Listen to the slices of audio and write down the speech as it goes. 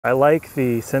I like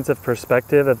the sense of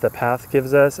perspective that the path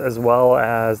gives us, as well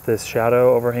as this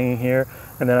shadow overhanging here.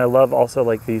 And then I love also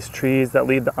like these trees that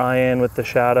lead the eye in with the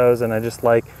shadows, and I just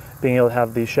like being able to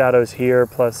have these shadows here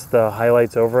plus the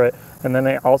highlights over it. And then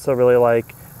I also really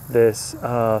like this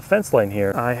fence line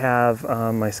here. I have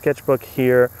my sketchbook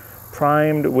here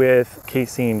primed with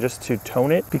casein just to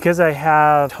tone it. Because I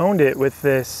have toned it with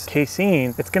this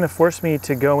casein, it's going to force me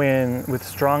to go in with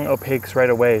strong opaques right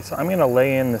away. So I'm going to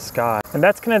lay in the sky. And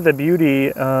that's kind of the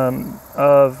beauty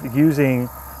of using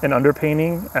an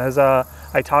underpainting. As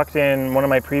I talked in one of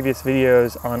my previous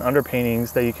videos on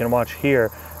underpaintings that you can watch here,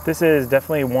 this is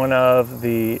definitely one of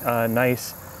the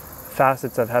nice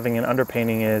facets of having an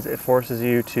underpainting is it forces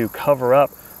you to cover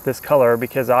up this color,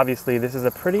 because obviously this is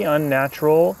a pretty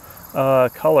unnatural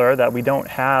color that we don't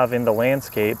have in the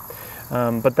landscape,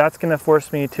 but that's going to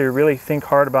force me to really think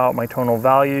hard about my tonal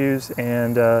values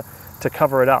and to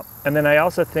cover it up. And then I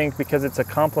also think because it's a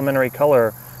complementary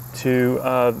color to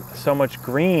so much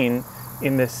green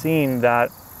in this scene, that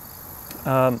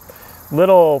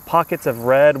little pockets of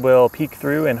red will peek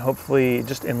through and hopefully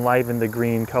just enliven the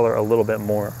green color a little bit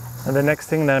more. And the next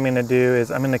thing that I'm going to do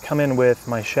is I'm going to come in with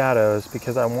my shadows,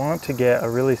 because I want to get a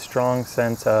really strong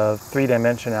sense of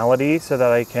three-dimensionality so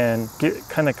that I can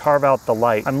kind of carve out the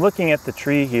light. I'm looking at the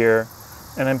tree here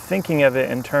and I'm thinking of it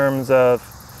in terms of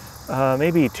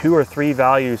maybe 2 or 3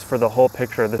 values for the whole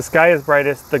picture. The sky is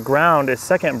brightest, the ground is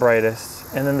second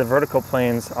brightest, and then the vertical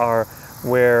planes are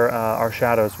where our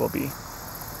shadows will be.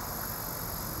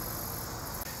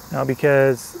 Now,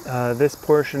 because this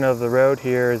portion of the road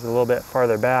here is a little bit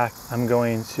farther back, I'm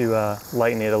going to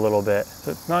lighten it a little bit.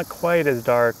 So it's not quite as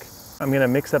dark. I'm going to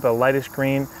mix up a lightish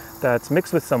green that's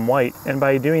mixed with some white. And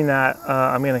by doing that,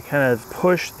 I'm going to kind of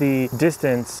push the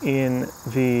distance in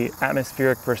the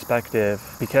atmospheric perspective,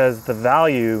 because the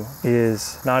value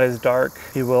is not as dark.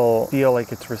 It will feel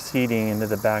like it's receding into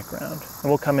the background.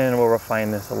 And we'll come in and we'll refine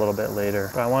this a little bit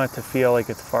later. But I want it to feel like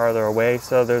it's farther away.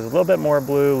 So there's a little bit more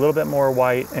blue, a little bit more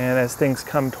white. And as things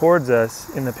come towards us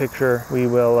in the picture, we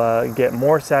will get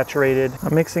more saturated.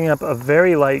 I'm mixing up a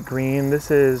very light green. This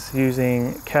is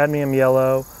using cadmium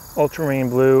yellow, ultramarine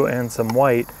blue, and some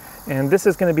white. And this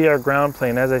is going to be our ground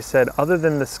plane. As I said, other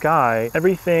than the sky,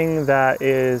 everything that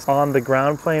is on the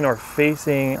ground plane or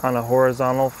facing on a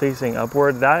horizontal, facing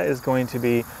upward, that is going to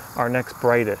be our next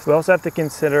brightest. We also have to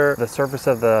consider the surface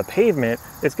of the pavement.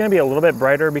 It's going to be a little bit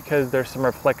brighter because there's some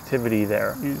reflectivity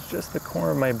there. Use just the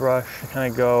corner of my brush to kind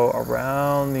of go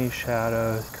around these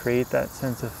shadows, create that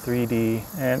sense of 3D.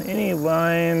 And any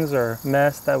lines or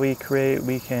mess that we create,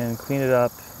 we can clean it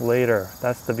up later.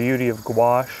 That's the beauty of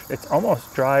gouache. It's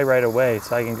almost dry right away,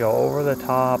 so I can go over the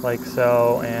top like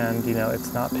so, and you know,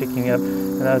 it's not picking up.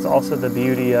 And that's also the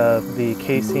beauty of the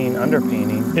casein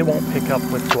underpainting. It won't pick up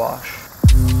with gouache.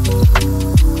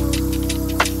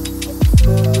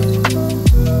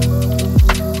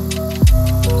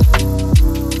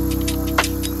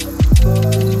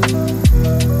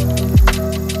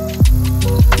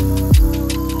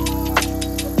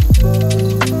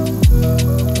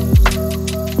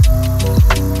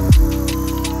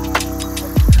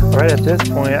 Right at this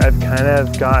point, I've kind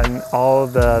of gotten all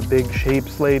the big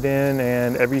shapes laid in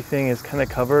and everything is kind of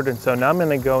covered. And so now I'm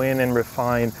going to go in and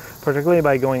refine, particularly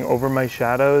by going over my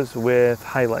shadows with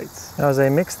highlights. Now, as I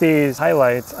mix these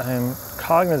highlights, I'm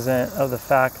cognizant of the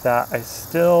fact that I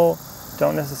still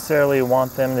don't necessarily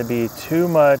want them to be too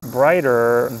much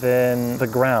brighter than the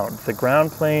ground. The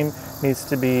ground plane needs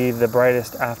to be the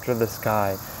brightest after the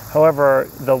sky. However,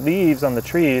 the leaves on the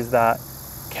trees that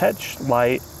catch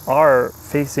light are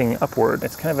facing upward.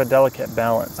 It's kind of a delicate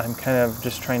balance. I'm kind of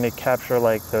just trying to capture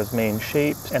like those main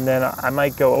shapes, and then I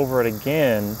might go over it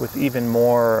again with even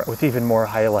more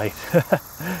highlight.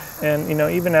 And you know,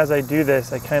 even as I do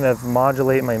this, I kind of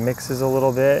modulate my mixes a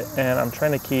little bit, and I'm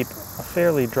trying to keep a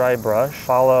fairly dry brush,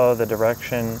 follow the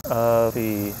direction of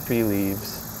the tree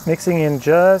leaves. Mixing in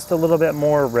just a little bit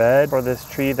more red for this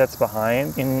tree that's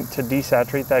behind, to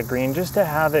desaturate that green, just to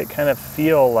have it kind of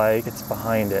feel like it's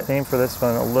behind it. Same for this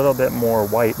one, a little bit more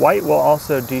white. White will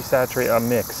also desaturate a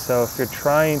mix. So if you're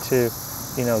trying to,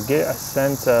 you know, get a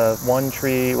sense of one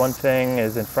tree, one thing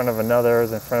is in front of another,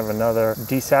 is in front of another,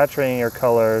 desaturating your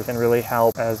colors can really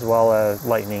help, as well as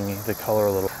lightening the color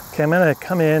a little. Okay, I'm gonna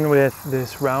come in with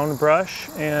this round brush,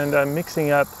 and I'm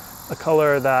mixing up a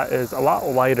color that is a lot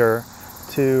lighter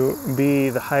to be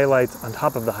the highlights on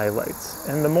top of the highlights.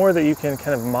 And the more that you can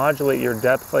kind of modulate your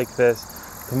depth like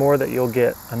this, the more that you'll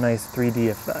get a nice 3D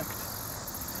effect.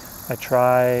 I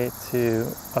try to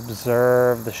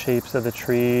observe the shapes of the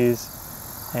trees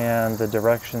and the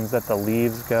directions that the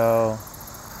leaves go.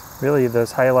 Really,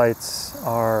 those highlights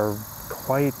are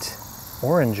quite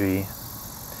orangey,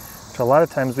 which a lot of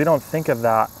times we don't think of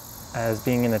that as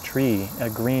being in a tree, a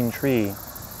green tree,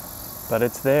 but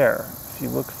it's there if you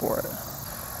look for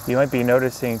it. You might be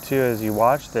noticing too as you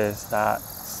watch this that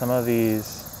some of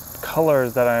these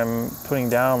colors that I'm putting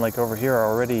down, like over here, are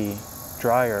already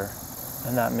drier,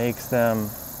 and that makes them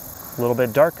a little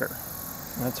bit darker.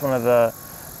 And that's one of the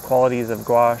qualities of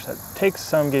gouache that takes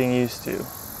some getting used to.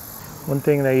 One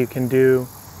thing that you can do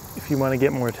if you want to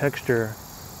get more texture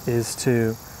is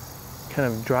to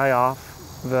kind of dry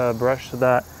off the brush so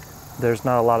that there's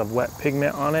not a lot of wet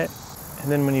pigment on it.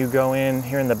 And then when you go in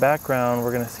here in the background,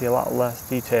 we're going to see a lot less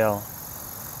detail.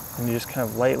 And you just kind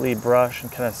of lightly brush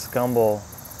and kind of scumble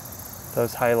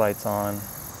those highlights on.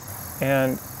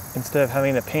 And instead of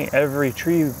having to paint every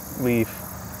tree leaf,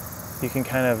 you can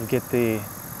kind of get the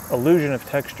illusion of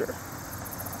texture,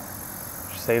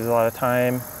 which saves a lot of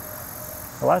time.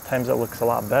 A lot of times it looks a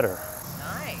lot better.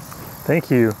 Nice. Thank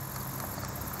you.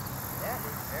 That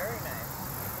is very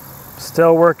nice.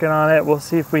 Still working on it. We'll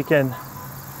see if we can,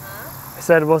 I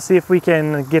said we'll see if we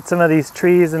can get some of these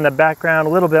trees in the background,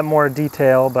 a little bit more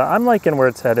detail, but I'm liking where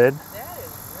it's headed. That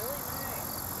is really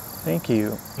nice. Thank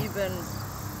you. You've been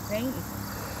painting?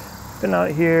 Been out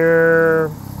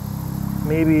here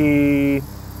maybe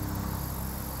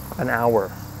an hour,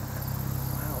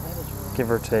 Wow, that is really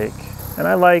give or take. And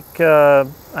I like,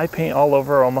 I paint all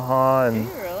over Omaha. And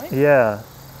Do you really? yeah.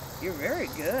 You're very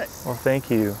good. Well, thank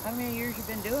you. How many years you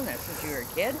been doing that? Since you were a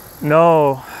kid?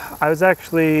 No,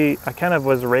 I kind of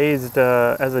was raised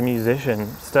as a musician,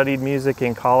 studied music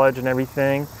in college and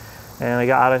everything. And I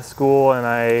got out of school and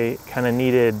I kind of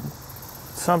needed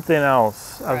something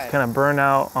else. I was kind of burnt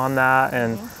out on that,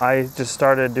 and I just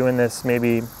started doing this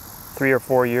maybe 3 or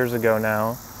 4 years ago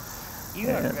now. You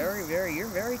are you're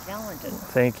very talented.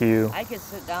 Thank you. I could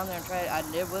sit down there and try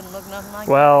it wouldn't look nothing like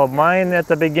Well, that. mine at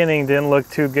the beginning didn't look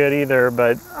too good either,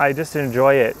 but I just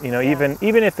enjoy it. You know, even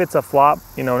if it's a flop,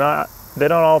 you know, they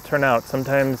don't all turn out.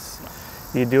 Sometimes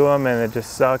you do them and it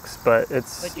just sucks, but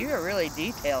it's... But you are really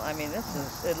detailed. I mean,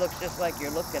 it looks just like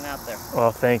you're looking out there.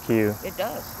 Well, thank you. It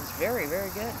does. It's very, very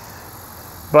good.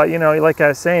 But, you know, like I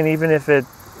was saying, even if it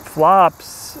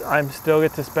flops, I still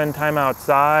get to spend time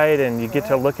outside and you get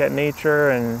to look at nature.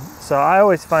 And so I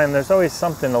always find there's always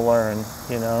something to learn,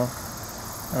 you know,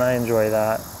 and I enjoy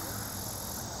that.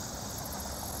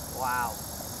 Wow.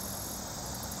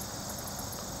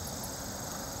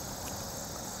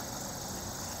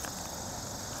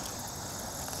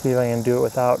 See if I can do it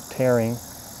without tearing.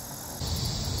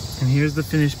 And here's the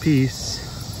finished piece.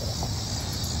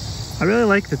 I really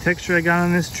like the texture I got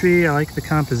on this tree. I like the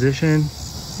composition.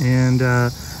 And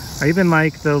I even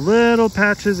like the little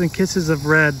patches and kisses of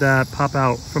red that pop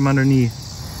out from underneath.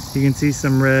 You can see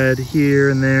some red here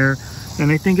and there.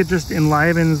 And I think it just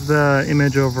enlivens the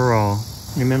image overall.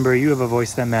 Remember, you have a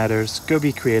voice that matters. Go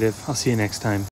be creative. I'll see you next time.